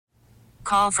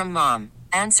call from mom.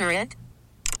 Answer it.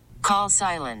 Call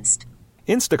silenced.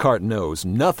 Instacart knows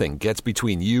nothing gets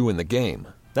between you and the game.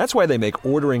 That's why they make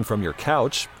ordering from your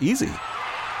couch easy.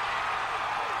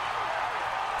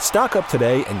 Stock up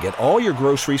today and get all your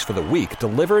groceries for the week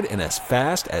delivered in as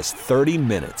fast as 30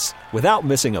 minutes without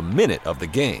missing a minute of the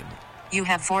game. You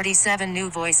have 47 new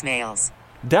voicemails.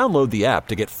 Download the app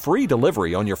to get free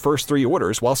delivery on your first 3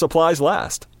 orders while supplies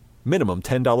last. Minimum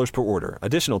 $10 per order.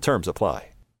 Additional terms apply.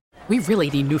 We really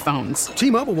need new phones.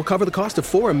 T-Mobile will cover the cost of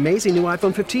 4 amazing new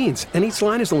iPhone 15s, and each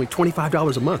line is only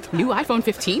 $25 a month. New iPhone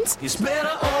 15s? It's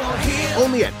better over here.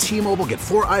 Only at T-Mobile, get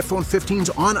 4 iPhone 15s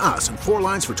on us and 4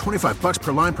 lines for $25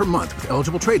 per line per month with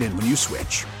eligible trade-in when you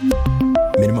switch.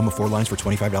 Minimum of 4 lines for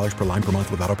 $25 per line per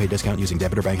month with autopay discount using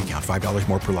debit or bank account. $5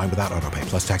 more per line without autopay,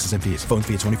 plus taxes and fees. Phone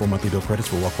fee at 24 monthly bill credits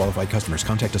for well-qualified customers.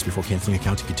 Contact us before canceling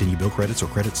account to continue bill credits or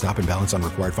credit stop and balance on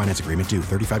required finance agreement due.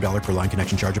 $35 per line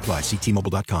connection charge applies. See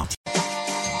T-Mobile.com.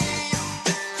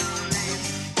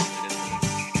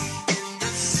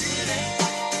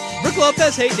 Brook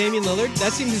Lopez hate Damian Lillard.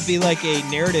 That seems to be like a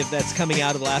narrative that's coming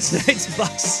out of last night's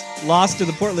Bucks loss to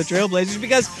the Portland Trail Blazers,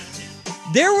 because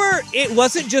it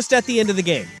wasn't just at the end of the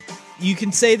game. You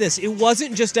can say this. It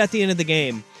wasn't just at the end of the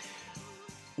game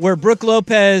where Brook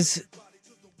Lopez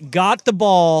got the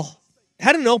ball,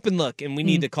 had an open look, and we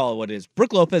need to call it what it is.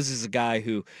 Brook Lopez is a guy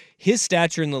who, his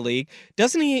stature in the league,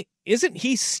 isn't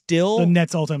he still the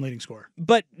Nets all-time leading scorer?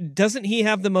 But doesn't he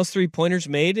have the most three-pointers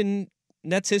made in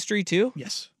Nets history too?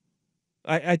 Yes.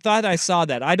 I thought I saw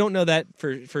that. I don't know that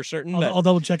for certain. I'll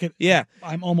double check it. Yeah.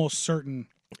 I'm almost certain.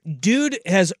 Dude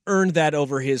has earned that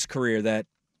over his career, that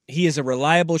he is a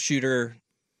reliable shooter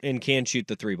and can shoot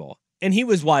the 3 ball. And he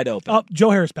was wide open.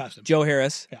 Joe Harris passed him. Joe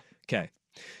Harris? Yeah. Okay.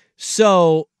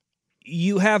 So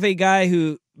you have a guy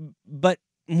who, but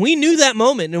we knew that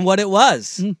moment and what it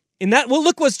was. And that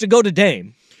look was to go to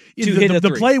Dame.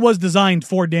 The play was designed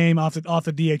for Dame off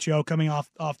the DHO coming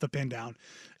off the pin down.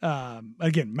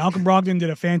 Again, Malcolm Brogdon did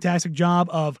a fantastic job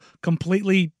of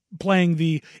completely playing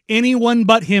the anyone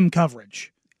but him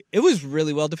coverage. It was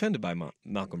really well defended by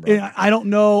Malcolm Brogdon. I don't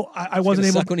know. I wasn't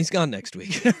able. Suck when he's gone next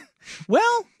week.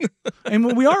 Well,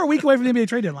 and we are a week away from the NBA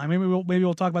trade deadline. Maybe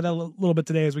we'll talk about that a little bit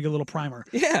today as we get a little primer.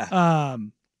 Yeah.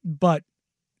 But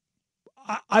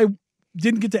I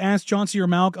didn't get to ask Chauncey or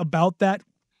Malk about that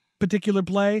particular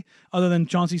play, other than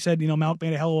Chauncey said, Malk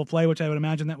made a hell of a play, which I would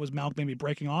imagine that was Malk maybe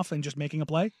breaking off and just making a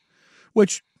play,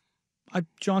 which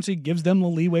Chauncey gives them the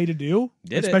leeway to do,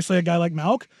 especially a guy like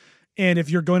Malk. And if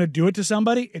you're going to do it to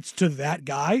somebody, it's to that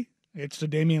guy. It's to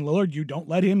Damian Lillard. You don't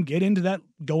let him get into that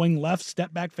going left,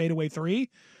 step back, fadeaway 3,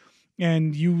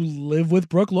 and you live with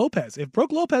Brook Lopez. If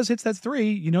Brook Lopez hits that 3,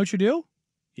 you know what you do?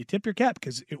 You tip your cap,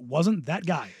 because it wasn't that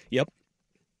guy. Yep.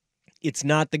 It's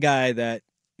not the guy that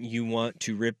you want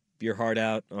to rip your heart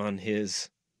out on his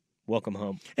welcome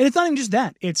home. And it's not even just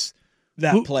that. It's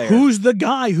that player. Who's the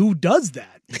guy who does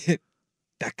that?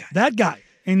 That guy.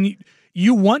 And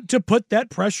you want to put that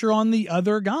pressure on the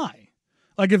other guy.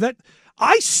 Like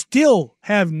I still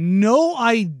have no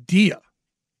idea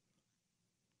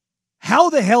how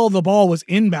the hell the ball was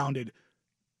inbounded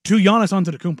to Giannis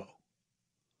Antetokounmpo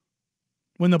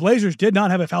when the Blazers did not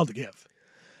have a foul to give.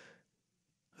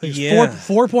 There's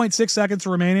 4.6 seconds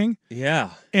remaining.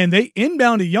 Yeah. And they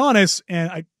inbounded Giannis,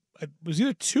 and I was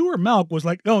either 2 or Malk was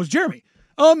like, no, it was Jeremy.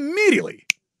 Immediately.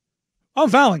 I'm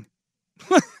fouling.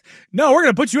 No, we're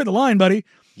going to put you at the line, buddy.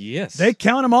 Yes. They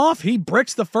count him off. He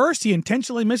bricks the first. He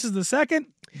intentionally misses the second.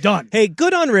 Done. Hey,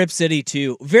 good on Rip City,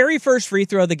 too. Very first free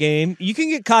throw of the game. You can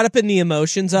get caught up in the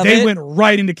emotions of it. They went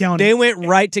right into counting. They went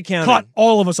right to counting. Caught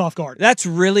all of us off guard. That's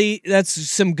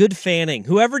some good fanning.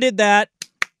 Whoever did that.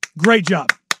 Great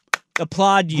job.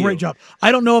 Applaud you. Great job.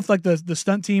 I don't know if the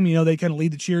stunt team, they kind of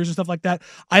lead the cheers and stuff like that.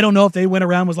 I don't know if they went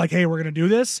around and was like, hey, we're going to do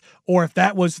this, or if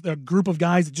that was a group of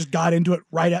guys that just got into it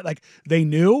right at, like, they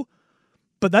knew.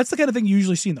 But that's the kind of thing you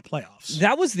usually see in the playoffs.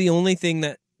 That was the only thing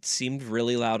that seemed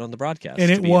really loud on the broadcast.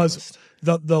 And it was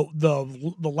the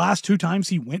last 2 times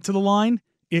he went to the line,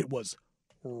 it was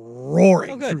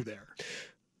roaring through there.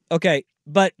 Okay,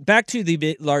 but back to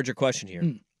the larger question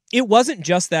here. It wasn't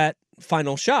just that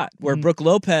final shot where Brook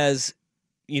Lopez,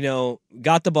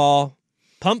 got the ball,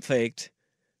 pump faked,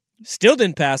 still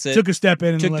didn't pass it, took a step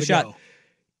in and took let the it shot. go.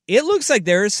 It looks like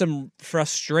there is some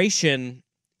frustration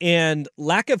and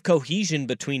lack of cohesion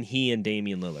between he and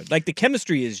Damian Lillard. Like, the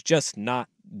chemistry is just not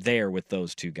there with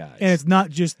those two guys. And it's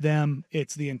not just them,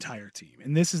 it's the entire team.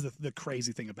 And this is the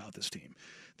crazy thing about this team.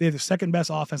 They have the second best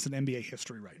offense in NBA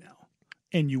history right now.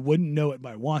 And you wouldn't know it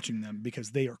by watching them because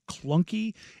they are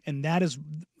clunky, and that is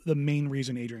the main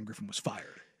reason Adrian Griffin was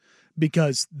fired.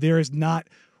 Because there is not,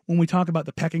 when we talk about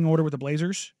the pecking order with the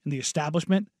Blazers and the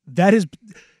establishment, that is,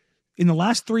 in the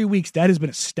last 3 weeks, that has been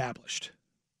established.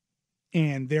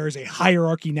 And there is a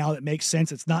hierarchy now that makes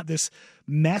sense. It's not this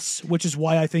mess, which is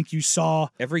why I think you saw...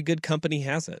 Every good company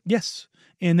has it. Yes.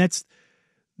 And that's...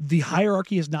 The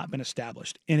hierarchy has not been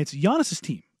established. And it's Giannis's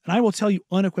team. And I will tell you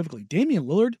unequivocally, Damian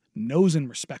Lillard knows and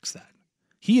respects that.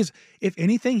 He is, if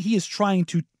anything, he is trying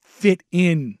to fit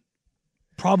in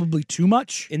probably too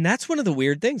much. And that's one of the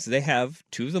weird things. They have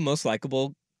two of the most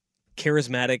likable,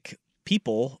 charismatic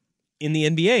people in the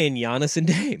NBA, in Giannis and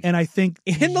Dame. And I think...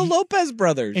 And the Lopez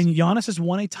brothers. And Giannis has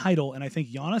won a title, and I think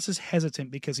Giannis is hesitant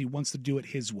because he wants to do it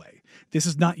his way. This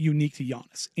is not unique to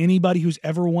Giannis. Anybody who's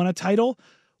ever won a title,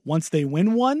 once they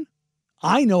win one,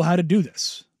 I know how to do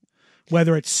this.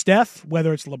 Whether it's Steph,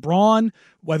 whether it's LeBron,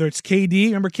 whether it's KD.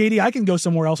 Remember KD? I can go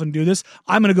somewhere else and do this.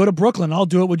 I'm going to go to Brooklyn. I'll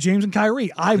do it with James and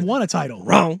Kyrie. I've won a title.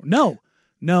 Wrong. No.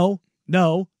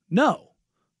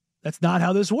 That's not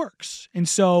how this works. And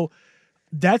so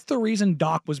that's the reason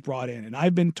Doc was brought in. And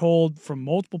I've been told from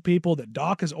multiple people that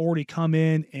Doc has already come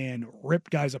in and ripped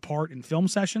guys apart in film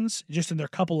sessions, just in their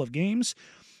couple of games,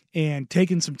 and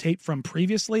taken some tape from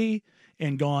previously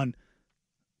and gone,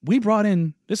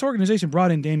 this organization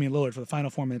brought in Damian Lillard for the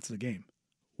final 4 minutes of the game.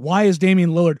 Why is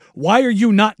Damian Lillard, why are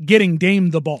you not getting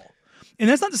Dame the ball? And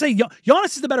that's not to say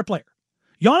Giannis is the better player.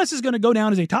 Giannis is going to go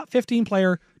down as a top 15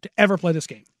 player to ever play this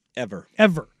game. Ever.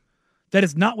 That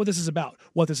is not what this is about.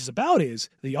 What this is about is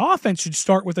the offense should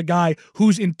start with a guy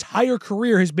whose entire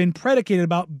career has been predicated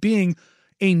about being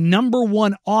a number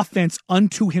one offense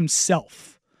unto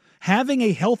himself. Having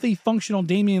a healthy, functional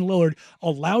Damian Lillard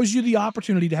allows you the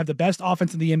opportunity to have the best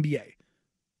offense in the NBA.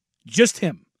 Just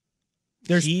him.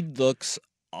 He looks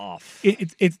off.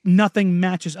 Nothing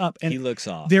matches up. And he looks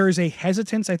off. There is a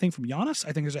hesitance, I think, from Giannis.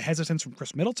 I think there's a hesitance from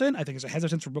Chris Middleton. I think there's a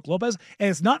hesitance from Brook Lopez. And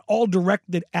it's not all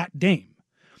directed at Dame.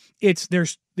 And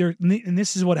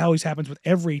this is what always happens with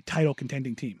every title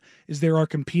contending team, is there are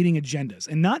competing agendas,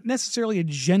 and not necessarily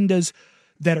agendas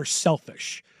that are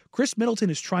selfish. Chris Middleton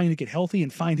is trying to get healthy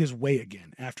and find his way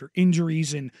again after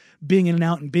injuries and being in and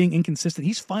out and being inconsistent.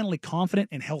 He's finally confident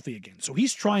and healthy again. So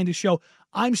he's trying to show,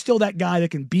 I'm still that guy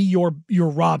that can be your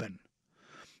Robin.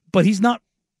 But he's not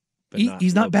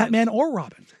he's not Batman or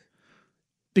Robin,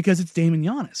 because it's Dame and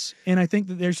Giannis. And I think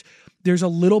that there's a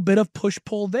little bit of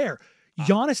push-pull there.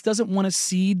 Giannis doesn't want to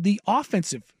cede the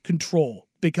offensive control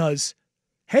because,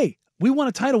 hey, we won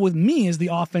a title with me as the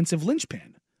offensive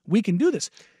linchpin. We can do this.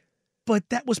 But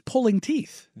that was pulling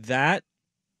teeth. Everything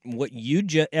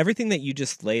that you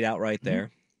just laid out right there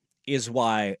is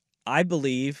why I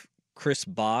believe Chris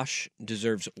Bosh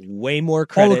deserves way more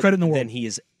credit, all the credit in the world, than he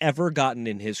has ever gotten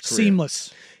in his career.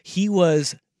 Seamless. He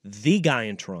was the guy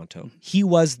in Toronto. He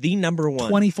was the number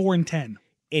one. 24-10.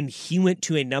 And he went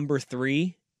to a number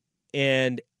 3,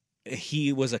 and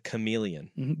he was a chameleon.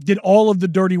 Mm-hmm. Did all of the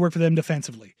dirty work for them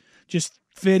defensively. Just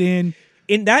fit in.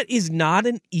 And that is not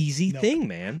an easy thing,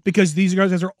 man. Because these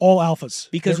guys are all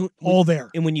alphas. Because they're all there.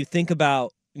 And when you think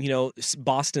about,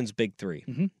 Boston's big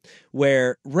 3,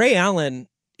 where Ray Allen,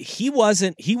 he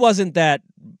wasn't that.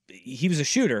 He was a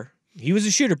shooter.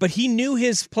 But he knew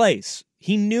his place.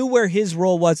 He knew where his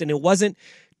role was, and it wasn't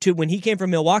when he came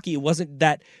from Milwaukee. It wasn't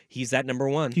that he's that number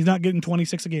one. He's not getting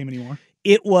 26 a game anymore.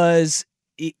 It was.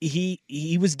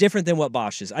 He was different than what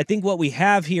Bosh is. I think what we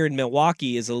have here in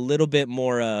Milwaukee is a little bit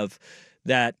more of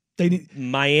that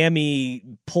Miami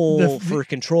pull for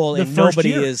control, and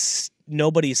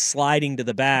nobody's sliding to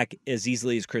the back as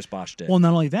easily as Chris Bosh did. Well,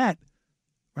 not only that,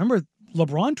 remember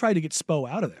LeBron tried to get Spo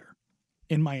out of there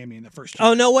in Miami in the first year.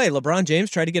 Oh, no way. LeBron James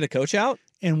tried to get a coach out?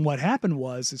 And what happened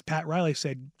was Pat Riley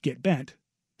said, get bent.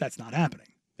 That's not happening.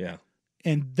 Yeah.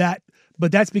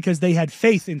 But that's because they had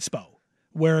faith in Spo.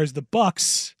 Whereas the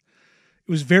Bucks,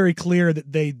 it was very clear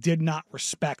that they did not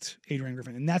respect Adrian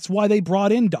Griffin. And that's why they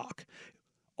brought in Doc.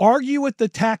 Argue with the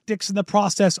tactics and the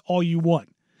process all you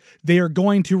want. They are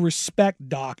going to respect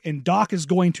Doc, and Doc is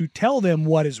going to tell them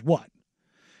what is what.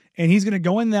 And he's going to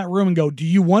go in that room and go, do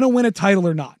you want to win a title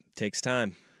or not? Takes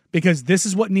time. Because this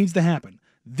is what needs to happen.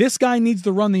 This guy needs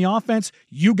to run the offense.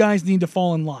 You guys need to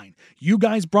fall in line. You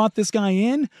guys brought this guy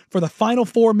in for the final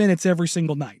 4 minutes every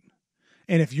single night.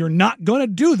 And if you're not going to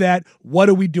do that, what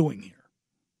are we doing here?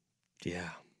 Yeah.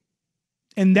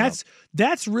 And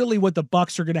that's really what the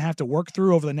Bucks are going to have to work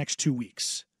through over the next 2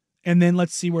 weeks. And then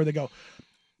let's see where they go.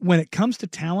 When it comes to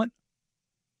talent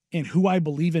and who I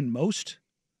believe in most,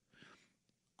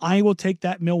 I will take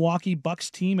that Milwaukee Bucks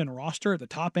team and roster at the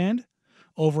top end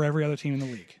over every other team in the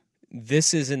league.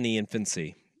 This is in the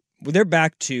infancy. They're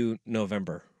back to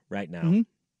November right now. Mm-hmm.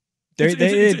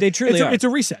 They truly are. It's a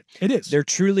reset. It is. They're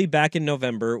truly back in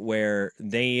November where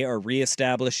they are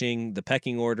reestablishing the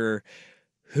pecking order,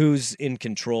 who's in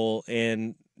control,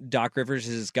 and Doc Rivers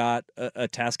has got a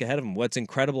task ahead of him. What's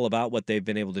incredible about what they've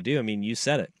been able to do, I mean, you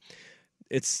said it.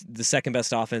 It's the second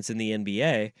best offense in the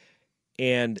NBA.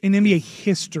 And in NBA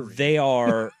history. They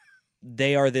are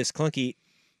this clunky,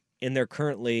 and they're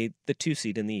currently the 2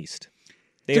 seed in the East.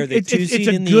 They are the 2 seed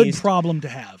in the East. It's a good problem to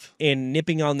have. And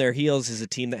nipping on their heels is a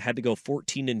team that had to go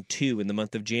 14-2 in the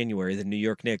month of January, the New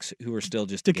York Knicks, who are still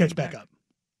just to catch back up.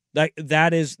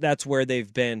 That's where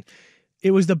they've been.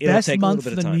 It was the best month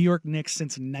for the New York Knicks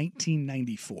since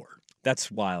 1994.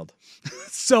 That's wild.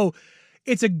 So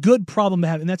it's a good problem to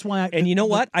have, and that's why And you know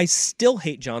what? I still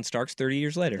hate John Starks 30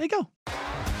 years later. There you go.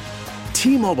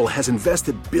 T-Mobile has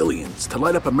invested billions to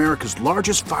light up America's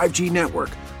largest 5G network,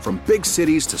 from big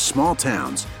cities to small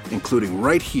towns, including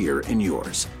right here in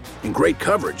yours. And great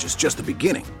coverage is just the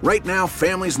beginning. Right now,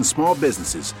 families and small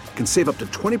businesses can save up to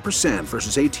 20%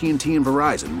 versus AT&T and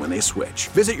Verizon when they switch.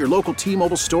 Visit your local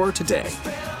T-Mobile store today.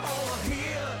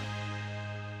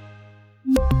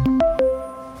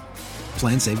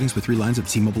 Plan savings with 3 lines of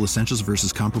T-Mobile Essentials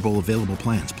versus comparable available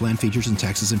plans. Plan features and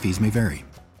taxes and fees may vary.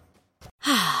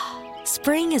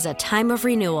 Spring is a time of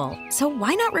renewal, so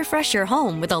why not refresh your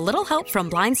home with a little help from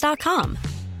Blinds.com?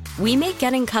 We make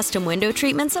getting custom window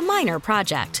treatments a minor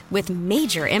project with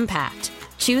major impact.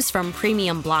 Choose from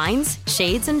premium blinds,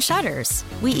 shades, and shutters.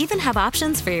 We even have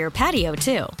options for your patio,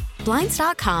 too.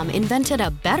 Blinds.com invented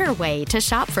a better way to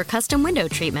shop for custom window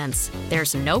treatments.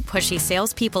 There's no pushy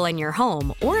salespeople in your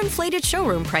home or inflated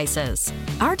showroom prices.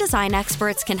 Our design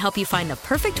experts can help you find the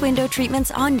perfect window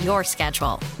treatments on your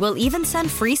schedule. We'll even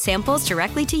send free samples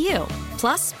directly to you.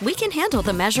 Plus, we can handle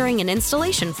the measuring and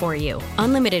installation for you.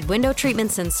 Unlimited window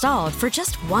treatments installed for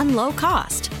just one low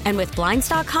cost. And with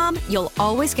Blinds.com, you'll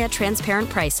always get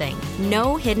transparent pricing.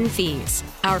 No hidden fees.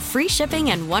 Our free shipping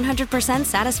and 100%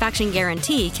 satisfaction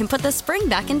guarantee can put the spring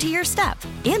back into your step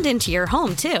and into your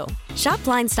home, too. Shop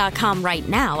Blinds.com right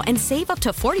now and save up to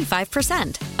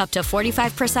 45%. Up to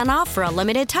 45% off for a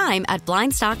limited time at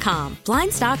Blinds.com.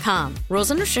 Blinds.com. Rules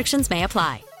and restrictions may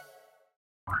apply.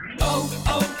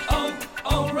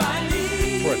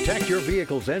 Protect your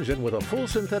vehicle's engine with a full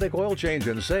synthetic oil change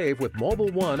and save with Mobile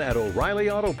One at O'Reilly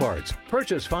Auto Parts.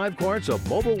 Purchase 5 quarts of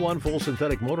Mobile One full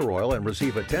synthetic motor oil and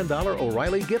receive a $10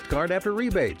 O'Reilly gift card after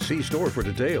rebate. See store for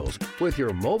details. With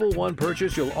your Mobile One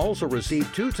purchase, you'll also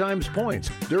receive 2 times points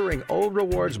during O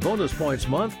Rewards Bonus Points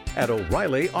Month at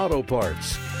O'Reilly Auto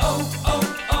Parts.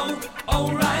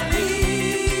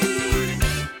 O'Reilly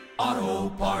Auto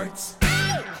Parts.